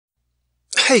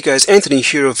Hey guys, Anthony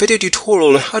here, a video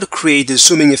tutorial on how to create the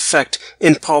zooming effect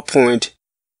in PowerPoint.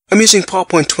 I'm using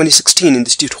PowerPoint 2016 in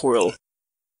this tutorial.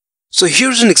 So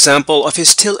here's an example of a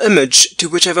still image to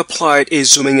which I've applied a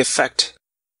zooming effect.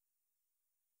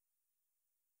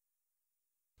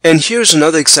 And here's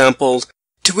another example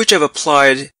to which I've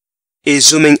applied a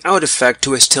zooming out effect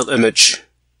to a still image.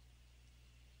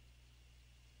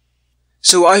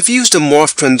 So I've used the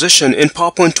Morph Transition in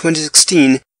PowerPoint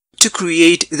 2016 to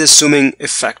create the zooming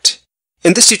effect.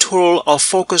 In this tutorial, I'll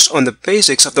focus on the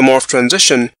basics of the Morph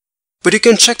Transition, but you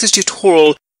can check this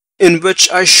tutorial in which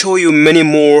I show you many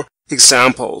more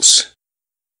examples.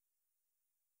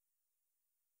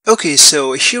 Okay,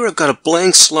 so here I've got a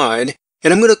blank slide,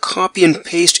 and I'm going to copy and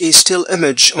paste a still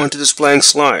image onto this blank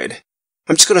slide.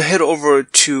 I'm just going to head over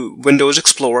to Windows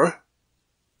Explorer,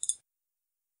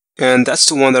 and that's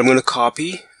the one that I'm going to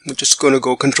copy. I'm just going to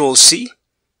go Control-C.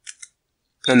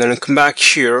 And then I'll come back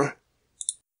here,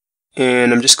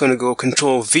 and I'm just going to go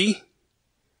Control-V,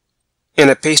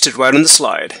 and I paste it right on the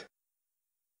slide.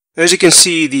 As you can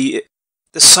see, the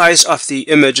size of the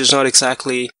image is not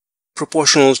exactly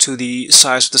proportional to the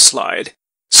size of the slide.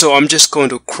 So I'm just going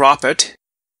to crop it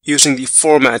using the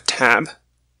Format tab.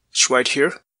 It's right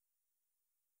here.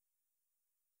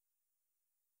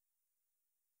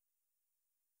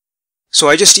 So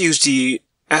I just used the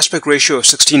aspect ratio of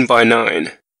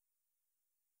 16:9.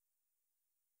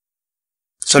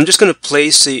 So I'm just going to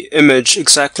place the image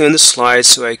exactly on the slide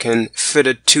so I can fit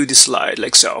it to the slide,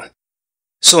 like so.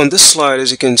 So on this slide,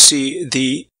 as you can see,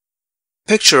 the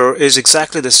picture is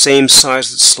exactly the same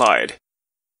size as the slide.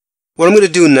 What I'm going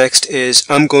to do next is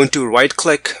I'm going to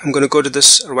right-click. I'm going to go to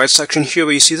this right section here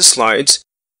where you see the slides,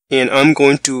 and I'm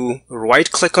going to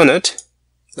right-click on it,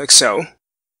 like so.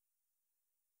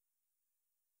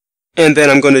 And then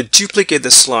I'm going to duplicate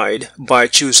the slide by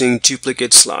choosing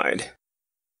Duplicate Slide.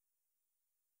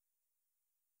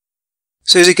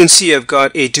 So as you can see, I've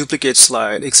got a duplicate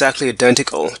slide exactly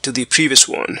identical to the previous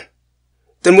one.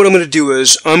 Then what I'm going to do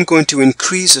is I'm going to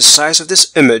increase the size of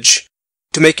this image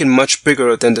to make it much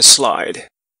bigger than the slide.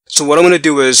 So what I'm going to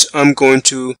do is I'm going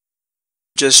to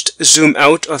just zoom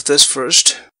out of this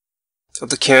first, of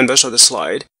the canvas or the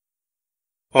slide.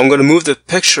 I'm going to move the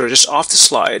picture just off the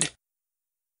slide.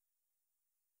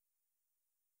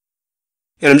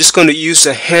 And I'm just going to use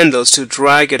the handles to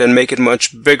drag it and make it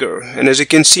much bigger. And as you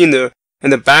can see in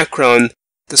the background,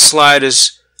 the slide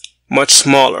is much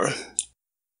smaller.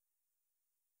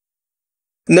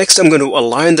 Next, I'm going to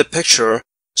align the picture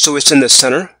so it's in the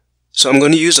center. So I'm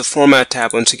going to use the Format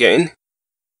tab once again.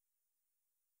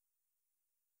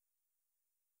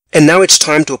 And now it's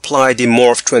time to apply the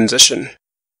Morph Transition.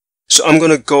 So I'm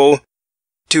going to go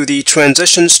to the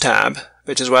Transitions tab,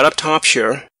 which is right up top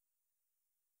here.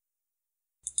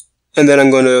 And then I'm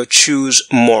going to choose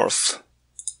Morph.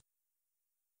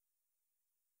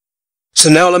 So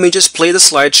now let me just play the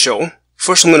slideshow.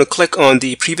 First I'm going to click on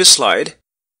the previous slide,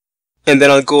 and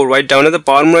then I'll go right down at the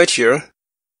bottom right here.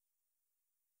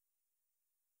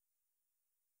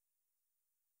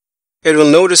 It will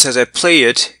notice as I play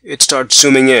it, it starts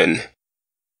zooming in.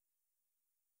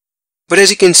 But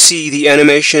as you can see, the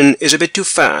animation is a bit too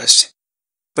fast.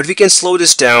 But we can slow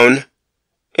this down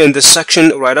in the section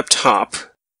right up top.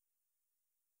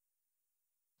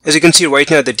 As you can see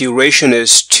right now, the duration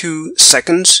is 2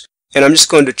 seconds. And I'm just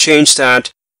going to change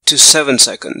that to 7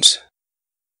 seconds.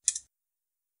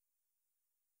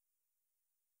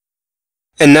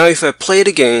 And now if I play it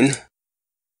again,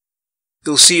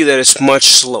 you'll see that it's much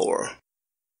slower.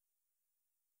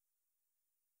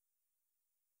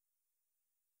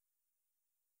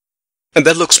 And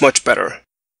that looks much better.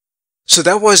 So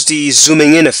that was the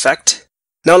zooming in effect.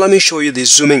 Now let me show you the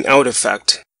zooming out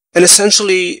effect. And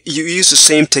essentially, you use the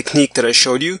same technique that I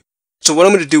showed you. So what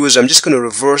I'm going to do is I'm just going to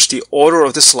reverse the order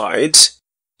of the slides,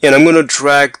 and I'm going to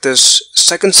drag this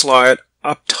second slide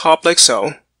up top like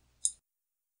so.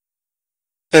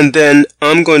 And then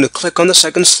I'm going to click on the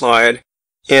second slide,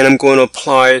 and I'm going to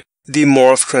apply the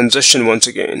Morph Transition once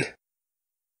again.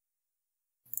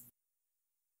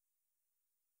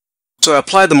 So I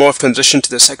apply the Morph Transition to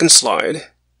the second slide,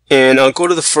 and I'll go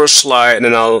to the first slide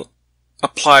and I'll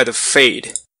apply the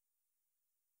fade.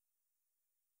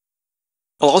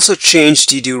 I'll also change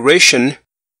the duration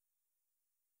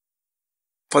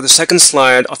for the second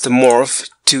slide of the morph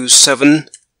to 7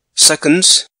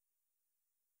 seconds.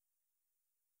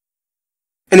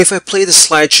 And if I play the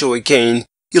slideshow again,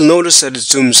 you'll notice that it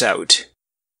zooms out.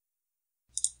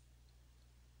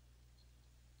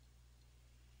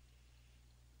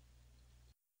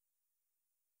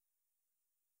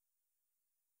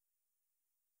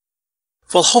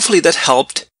 Well, hopefully that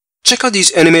helped. Check out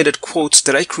these animated quotes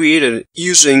that I created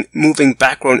using moving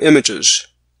background images.